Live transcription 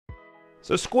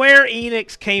So Square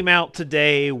Enix came out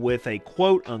today with a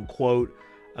quote-unquote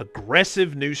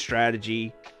aggressive new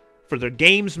strategy for their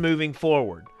games moving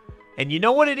forward. And you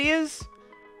know what it is?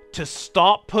 To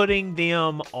stop putting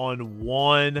them on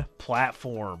one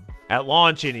platform. At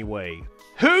launch anyway.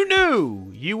 Who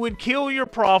knew you would kill your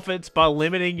profits by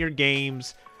limiting your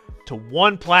games to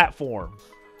one platform?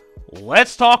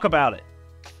 Let's talk about it.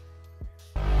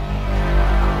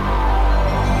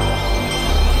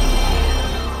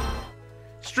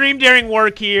 Stream during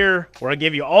work here, where I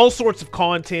give you all sorts of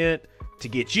content to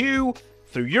get you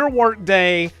through your work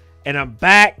day, and I'm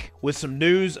back with some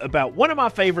news about one of my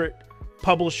favorite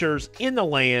publishers in the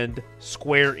land,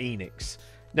 Square Enix.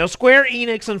 Now, Square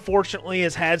Enix, unfortunately,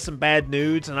 has had some bad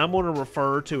news, and I'm going to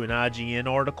refer to an IGN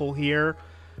article here,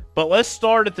 but let's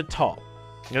start at the top,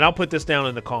 and I'll put this down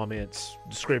in the comments,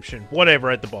 description, whatever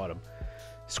at the bottom.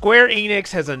 Square Enix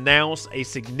has announced a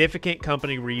significant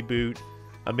company reboot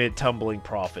amid tumbling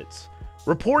profits.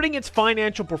 Reporting its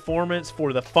financial performance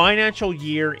for the financial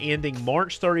year ending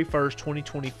March 31st,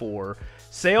 2024,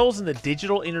 sales in the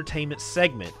digital entertainment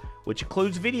segment, which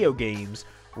includes video games,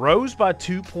 rose by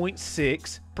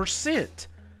 2.6%,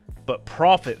 but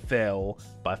profit fell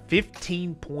by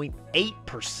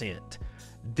 15.8%.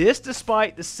 This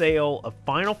despite the sale of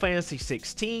Final Fantasy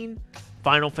 16,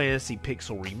 Final Fantasy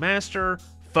Pixel Remaster,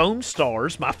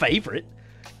 Foamstars, my favorite,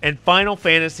 and Final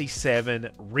Fantasy VII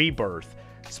Rebirth.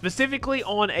 Specifically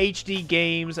on HD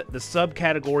games, the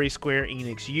subcategory Square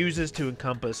Enix uses to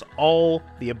encompass all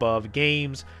the above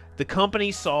games, the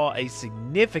company saw a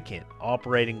significant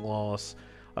operating loss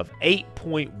of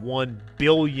 8.1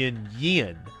 billion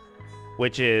yen,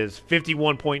 which is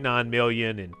 51.9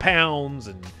 million in pounds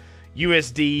and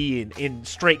USD in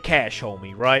straight cash,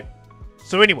 homie, right?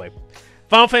 So anyway,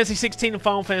 Final Fantasy 16 and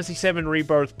Final Fantasy VII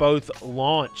Rebirth both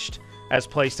launched as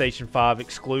PlayStation 5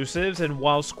 exclusives, and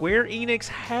while Square Enix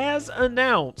has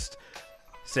announced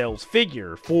sales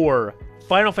figure for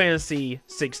Final Fantasy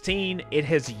 16, it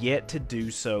has yet to do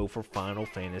so for Final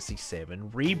Fantasy VII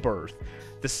Rebirth,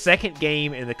 the second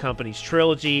game in the company's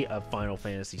trilogy of Final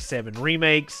Fantasy VII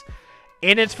remakes.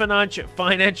 In its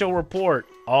financial report,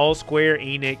 all Square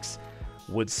Enix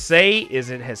would say is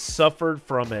it has suffered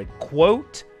from a,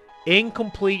 quote,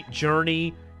 incomplete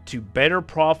journey to better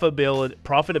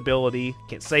profitability,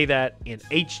 can't say that, in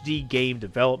HD game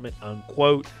development,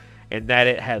 unquote, and that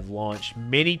it had launched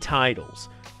many titles,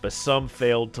 but some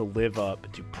failed to live up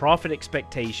to profit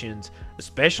expectations,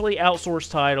 especially outsourced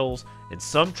titles and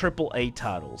some AAA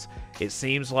titles. It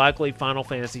seems likely Final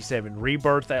Fantasy VII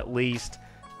Rebirth, at least,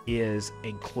 is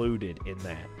included in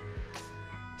that.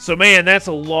 So man, that's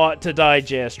a lot to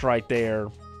digest right there.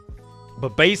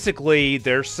 But basically,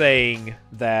 they're saying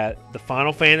that the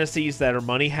Final Fantasies that are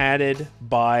money-hatted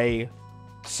by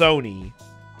Sony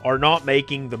are not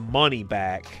making the money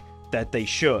back that they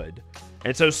should.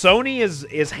 And so Sony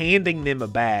is handing them a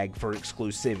bag for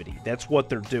exclusivity. That's what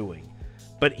they're doing.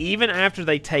 But even after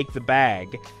they take the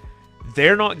bag,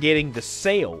 they're not getting the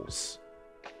sales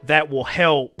that will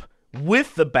help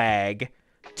with the bag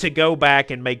to go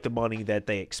back and make the money that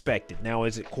they expected. Now,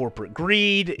 is it corporate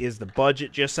greed? Is the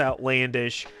budget just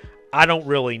outlandish? I don't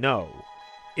really know.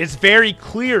 It's very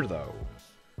clear, though,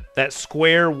 that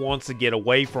Square wants to get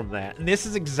away from that. And this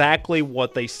is exactly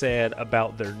what they said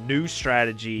about their new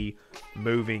strategy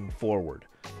moving forward.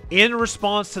 In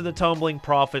response to the tumbling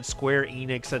profits, Square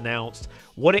Enix announced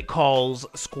what it calls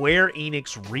Square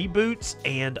Enix Reboots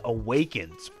and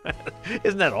Awakens.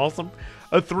 Isn't that awesome?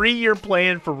 A 3-year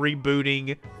plan for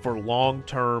rebooting for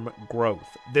long-term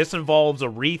growth. This involves a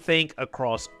rethink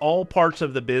across all parts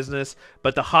of the business,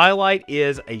 but the highlight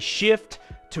is a shift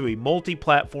to a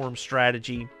multi-platform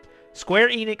strategy.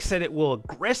 Square Enix said it will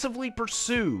aggressively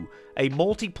pursue a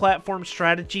multi-platform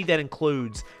strategy that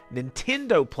includes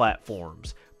Nintendo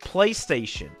platforms,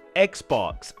 PlayStation,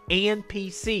 Xbox, and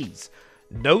PCs.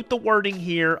 Note the wording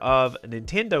here of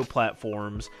Nintendo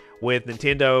platforms, with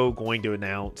Nintendo going to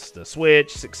announce the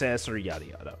Switch, successor, yada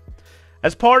yada.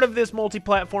 As part of this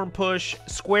multi-platform push,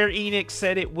 Square Enix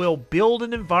said it will build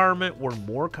an environment where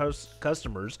more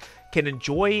customers can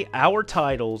enjoy our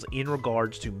titles in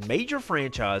regards to major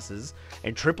franchises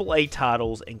and AAA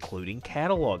titles, including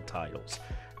catalog titles.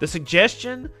 The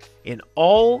suggestion in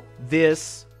all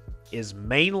this is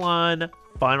mainline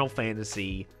Final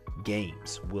Fantasy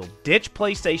games will ditch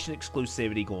PlayStation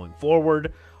exclusivity going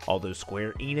forward, although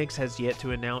Square Enix has yet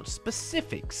to announce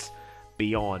specifics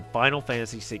beyond Final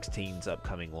Fantasy XVI's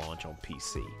upcoming launch on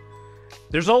PC.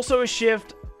 There's also a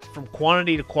shift from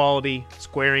quantity to quality,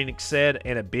 Square Enix said,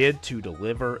 and a bid to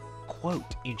deliver,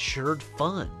 quote, ensured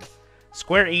fun.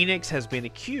 Square Enix has been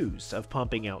accused of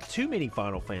pumping out too many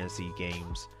Final Fantasy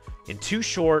games in too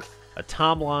short a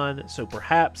timeline, so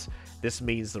perhaps this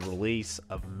means the release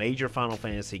of major Final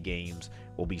Fantasy games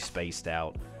will be spaced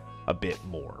out a bit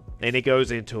more. And it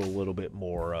goes into a little bit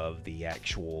more of the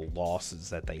actual losses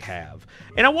that they have.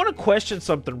 And I want to question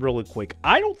something really quick.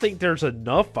 I don't think there's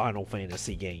enough Final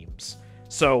Fantasy games.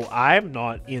 So I'm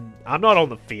not on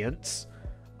the fence.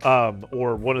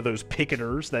 Or one of those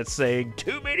picketers that's saying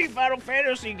too many Final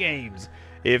Fantasy games.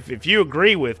 If you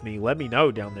agree with me, let me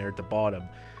know down there at the bottom.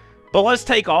 But let's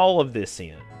take all of this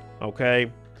in,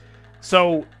 okay?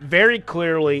 So, very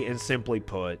clearly and simply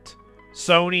put,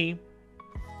 Sony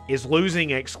is losing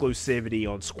exclusivity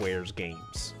on Square's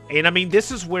games. And I mean, this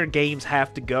is where games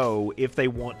have to go if they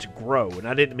want to grow. And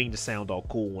I didn't mean to sound all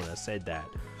cool when I said that.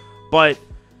 But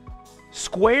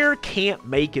Square can't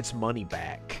make its money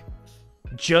back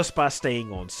just by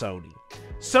staying on Sony.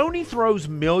 Sony throws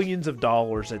millions of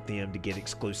dollars at them to get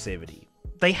exclusivity.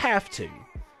 They have to.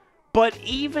 But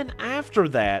even after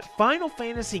that, Final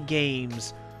Fantasy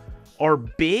games are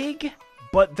big,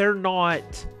 but they're not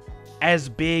as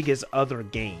big as other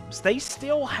games. They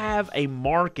still have a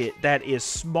market that is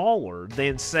smaller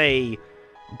than, say,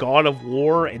 God of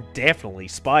War and definitely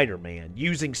Spider-Man,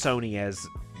 using Sony as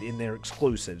in their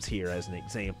exclusives here as an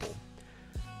example.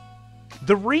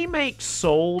 The remake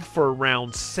sold for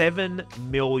around $7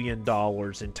 million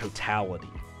in totality.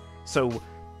 So,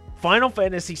 Final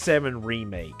Fantasy VII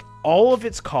Remake, all of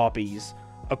its copies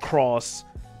across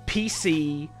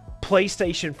PC,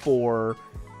 PlayStation 4,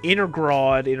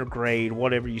 Intergrade,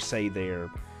 whatever you say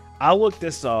there. I looked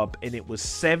this up and it was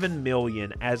 $7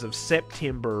 million as of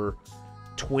September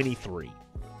 23.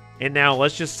 And now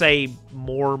let's just say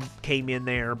more came in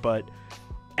there, but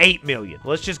 $8 million.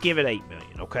 Let's just give it $8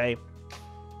 million, okay?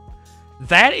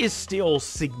 That is still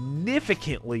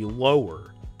significantly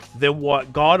lower than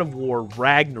what God of War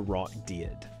Ragnarok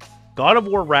did. God of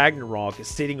War Ragnarok is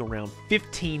sitting around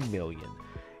 15 million.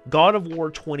 God of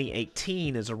War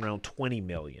 2018 is around 20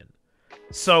 million.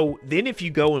 So then if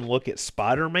you go and look at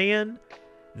Spider-Man,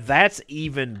 that's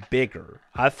even bigger.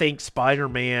 I think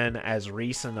Spider-Man, as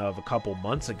recent of a couple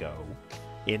months ago,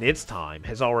 in its time,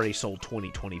 has already sold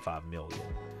 25 million.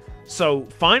 So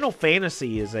Final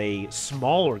Fantasy is a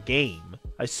smaller game,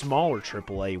 a smaller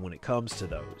AAA when it comes to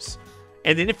those.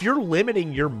 And then if you're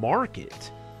limiting your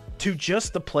market to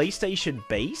just the PlayStation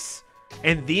base,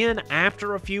 and then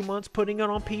after a few months putting it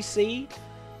on PC,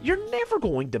 you're never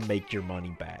going to make your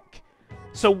money back.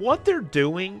 So what they're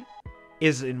doing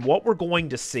is, and what we're going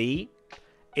to see,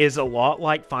 is a lot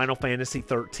like Final Fantasy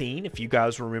 13, if you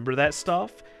guys remember that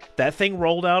stuff. That thing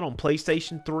rolled out on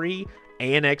PlayStation 3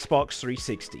 and Xbox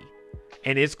 360.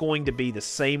 And it's going to be the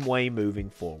same way moving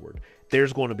forward.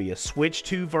 There's going to be a Switch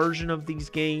 2 version of these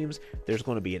games. There's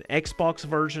going to be an Xbox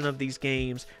version of these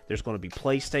games. There's going to be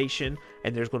PlayStation.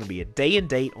 And there's going to be a day and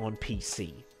date on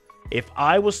PC. If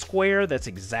I was Square, that's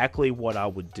exactly what I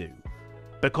would do.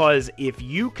 Because if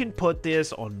you can put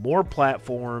this on more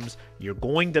platforms, you're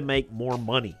going to make more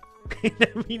money. I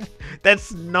mean,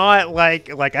 that's not like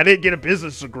I didn't get a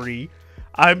business degree.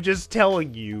 I'm just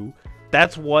telling you,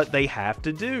 that's what they have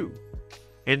to do.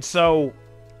 And so,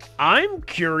 I'm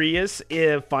curious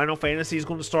if Final Fantasy is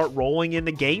going to start rolling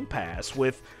into Gamepass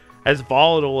with as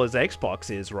volatile as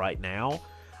Xbox is right now.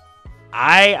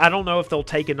 I don't know if they'll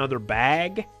take another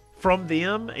bag from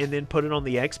them and then put it on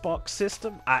the Xbox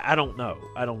system. I don't know.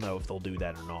 I don't know if they'll do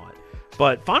that or not.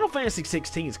 But Final Fantasy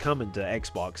 16 is coming to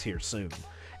Xbox here soon.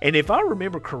 And if I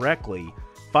remember correctly,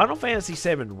 Final Fantasy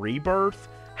VII Rebirth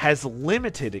has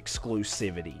limited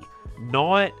exclusivity,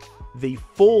 not the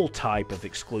full type of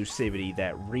exclusivity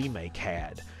that Remake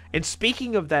had. And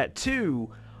speaking of that too,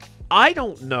 I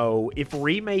don't know if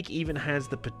Remake even has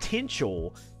the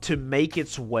potential to make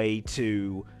its way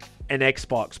to an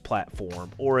Xbox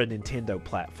platform or a Nintendo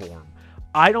platform.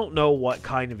 I don't know what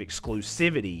kind of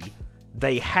exclusivity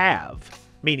they have,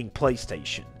 meaning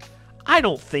PlayStation. I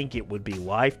don't think it would be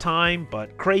lifetime,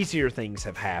 but crazier things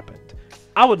have happened.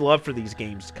 I would love for these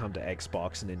games to come to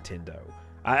Xbox and Nintendo.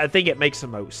 I think it makes the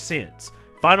most sense.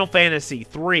 Final Fantasy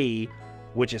 3,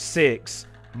 which is 6,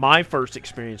 my first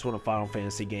experience with a Final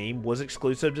Fantasy game was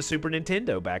exclusive to Super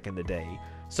Nintendo back in the day.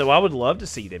 So I would love to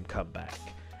see them come back.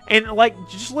 And like,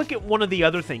 just look at one of the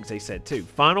other things they said too.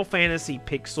 Final Fantasy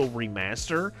Pixel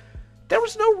Remaster. There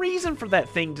was no reason for that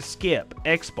thing to skip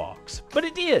Xbox, but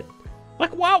it did.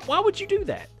 Like, why would you do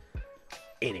that?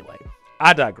 Anyway,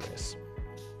 I digress.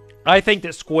 I think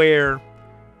that Square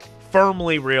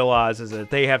firmly realizes that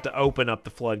they have to open up the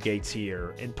floodgates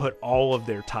here and put all of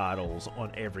their titles on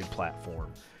every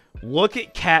platform. Look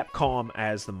at Capcom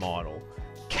as the model.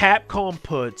 Capcom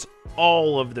puts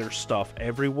all of their stuff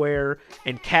everywhere,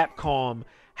 and Capcom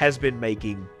has been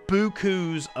making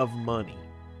bukus of money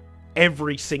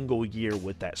every single year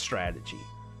with that strategy.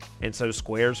 And so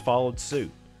Square's followed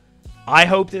suit. I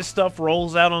hope this stuff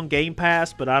rolls out on Game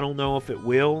Pass, but I don't know if it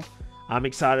will. I'm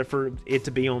excited for it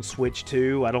to be on Switch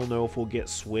too. I don't know if we'll get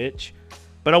Switch.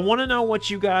 But I want to know what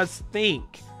you guys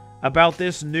think about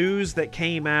this news that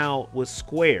came out with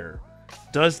Square.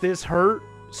 Does this hurt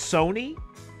Sony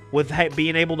with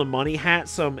being able to money hat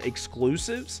some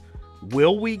exclusives?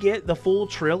 Will we get the full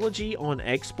trilogy on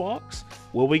Xbox?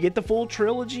 Will we get the full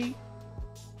trilogy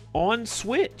on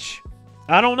Switch?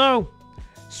 I don't know.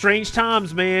 Strange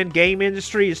times, man. Game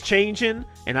industry is changing,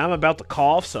 and I'm about to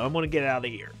cough, so I'm going to get out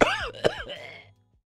of here.